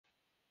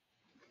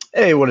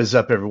Hey, what is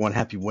up, everyone?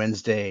 Happy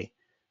Wednesday,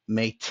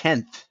 May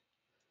 10th,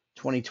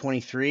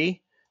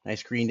 2023.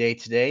 Nice green day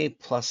today,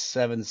 plus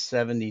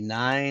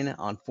 779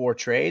 on 4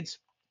 trades.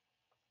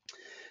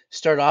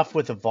 Start off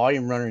with a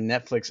volume runner.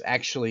 Netflix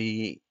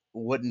actually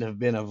wouldn't have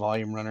been a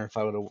volume runner if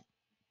I would have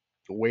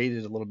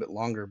waited a little bit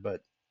longer, but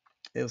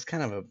it was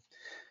kind of a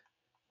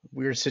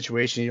weird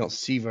situation you don't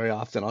see very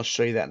often. I'll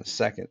show you that in a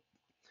second.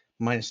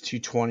 Minus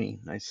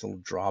 220, nice little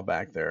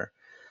drawback there.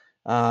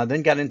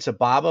 Then got into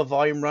BABA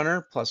volume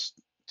runner plus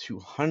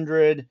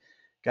 200.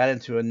 Got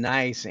into a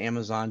nice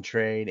Amazon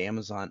trade.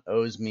 Amazon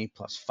owes me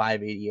plus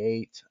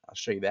 588. I'll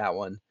show you that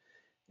one.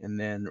 And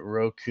then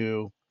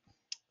Roku.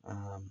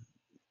 Um,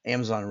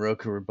 Amazon and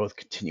Roku were both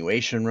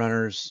continuation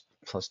runners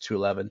plus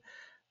 211.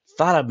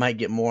 Thought I might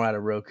get more out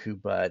of Roku,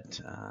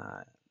 but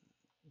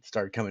it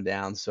started coming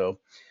down. So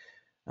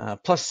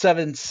plus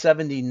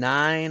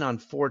 779 on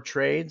 4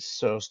 trades.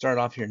 So start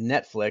off here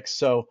Netflix.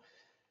 So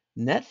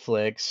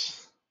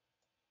Netflix.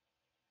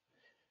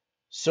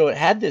 So it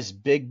had this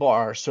big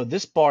bar. So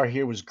this bar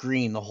here was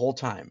green the whole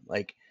time.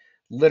 Like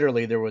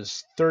literally there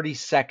was 30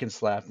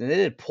 seconds left and it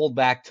had pulled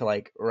back to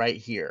like right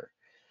here.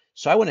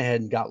 So I went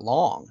ahead and got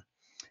long.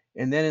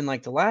 And then in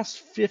like the last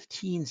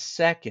 15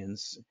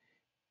 seconds,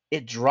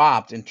 it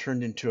dropped and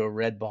turned into a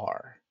red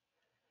bar.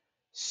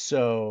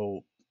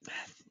 So,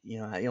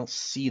 I don't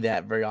see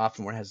that very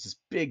often where it has this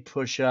big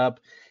push up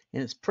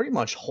and it's pretty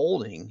much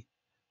holding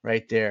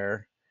right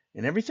there.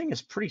 And everything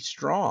is pretty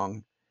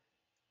strong.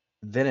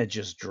 Then it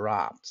just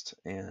dropped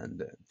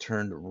and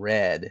turned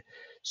red.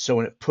 So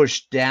when it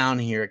pushed down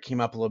here, it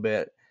came up a little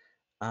bit.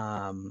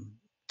 I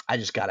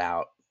just got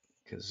out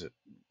because it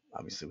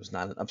obviously was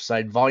not an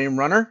upside volume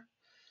runner.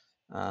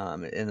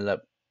 It ended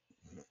up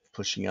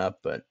pushing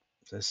up, but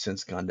has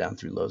since gone down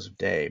through lows of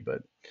day.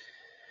 But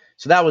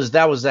so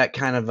that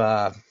kind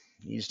of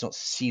you just don't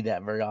see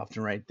that very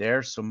often right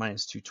there. So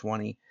minus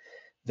 220.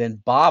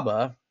 Then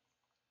BABA,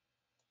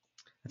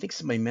 I think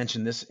somebody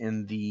mentioned this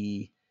in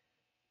the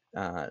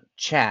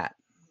chat.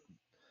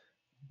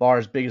 Bar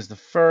as big as the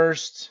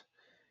first.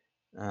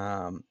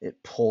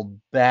 It pulled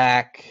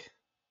back.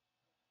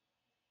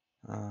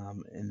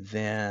 And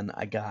then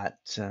I got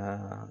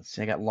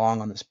I got long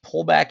on this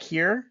pullback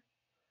here.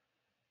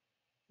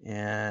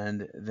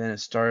 And then it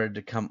started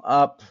to come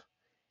up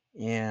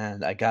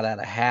and I got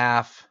out a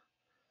half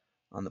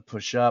on the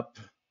push up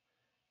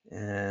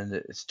and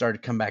it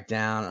started to come back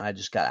down and I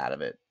just got out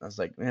of it. I was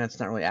like, man, it's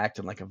not really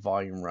acting like a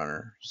volume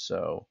runner.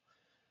 So,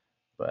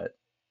 but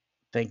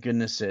thank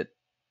goodness it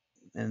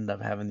ended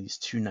up having these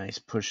two nice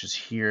pushes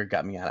here,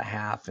 got me out of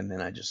half, and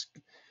then I just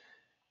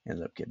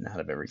ended up getting out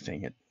of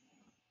everything at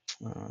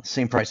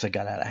same price I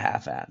got out of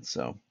half at.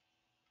 So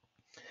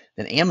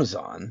then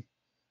Amazon,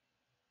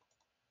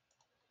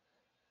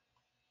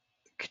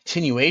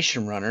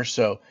 continuation runner.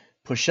 So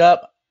push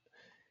up,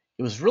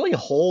 it was really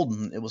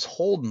holding. It was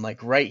holding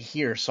like right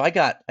here. So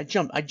I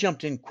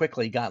jumped in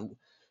quickly, got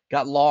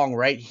long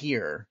right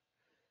here,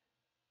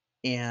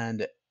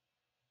 and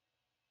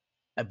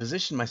I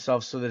positioned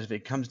myself so that if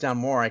it comes down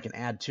more, I can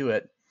add to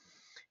it.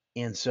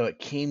 And so it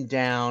came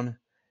down.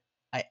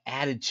 I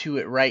added to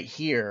it right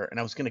here, and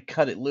I was going to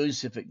cut it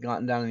loose if it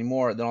gotten down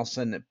anymore. Then all of a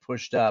sudden it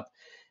pushed up,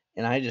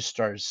 and I just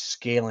started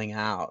scaling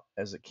out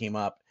as it came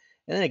up.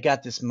 And then it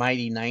got this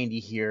mighty 90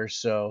 here.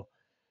 So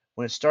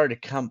when it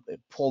started to come, it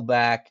pulled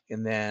back,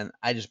 and then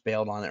I just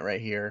bailed on it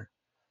right here.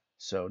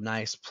 So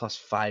nice plus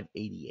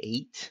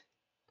 588.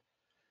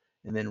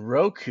 And then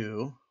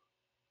Roku,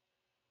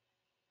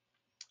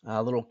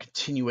 a little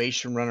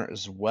continuation runner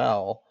as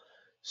well.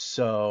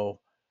 So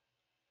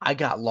I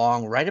got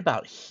long right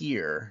about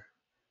here.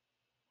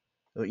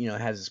 It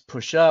has this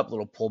push up,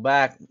 little pull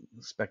back,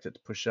 expect it to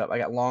push up. I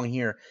got long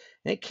here,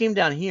 and it came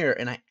down here,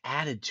 and I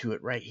added to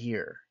it right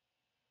here.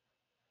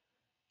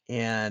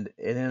 And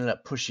it ended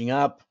up pushing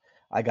up.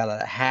 I got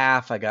out of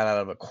half, I got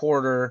out of a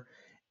quarter,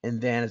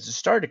 and then as it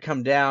started to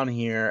come down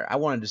here, I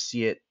wanted to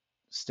see it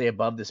stay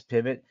above this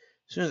pivot.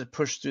 As soon as it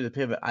pushed through the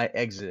pivot, I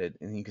exited,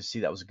 and you can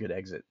see that was a good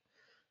exit.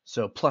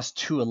 So plus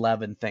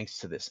 211 thanks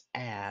to this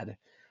add.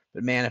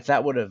 But man, if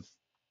that would have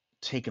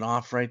taken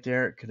off right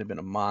there, it could have been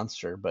a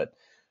monster. But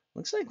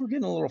looks like we're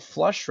getting a little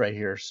flush right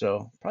here.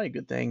 So probably a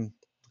good thing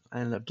I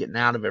ended up getting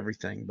out of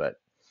everything. But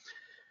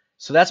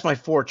so that's my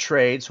 4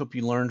 trades. Hope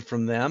you learned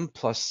from them.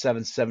 Plus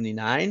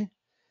 779.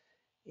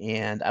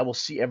 And I will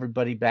see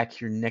everybody back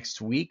here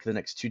next week. The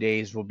next 2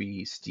 days will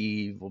be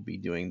Steve will be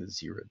doing the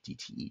 0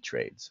 DTE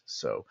trades.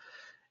 So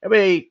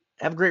everybody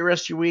have a great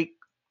rest of your week,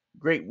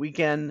 great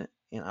weekend,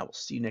 and I will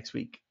see you next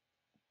week.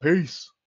 Peace.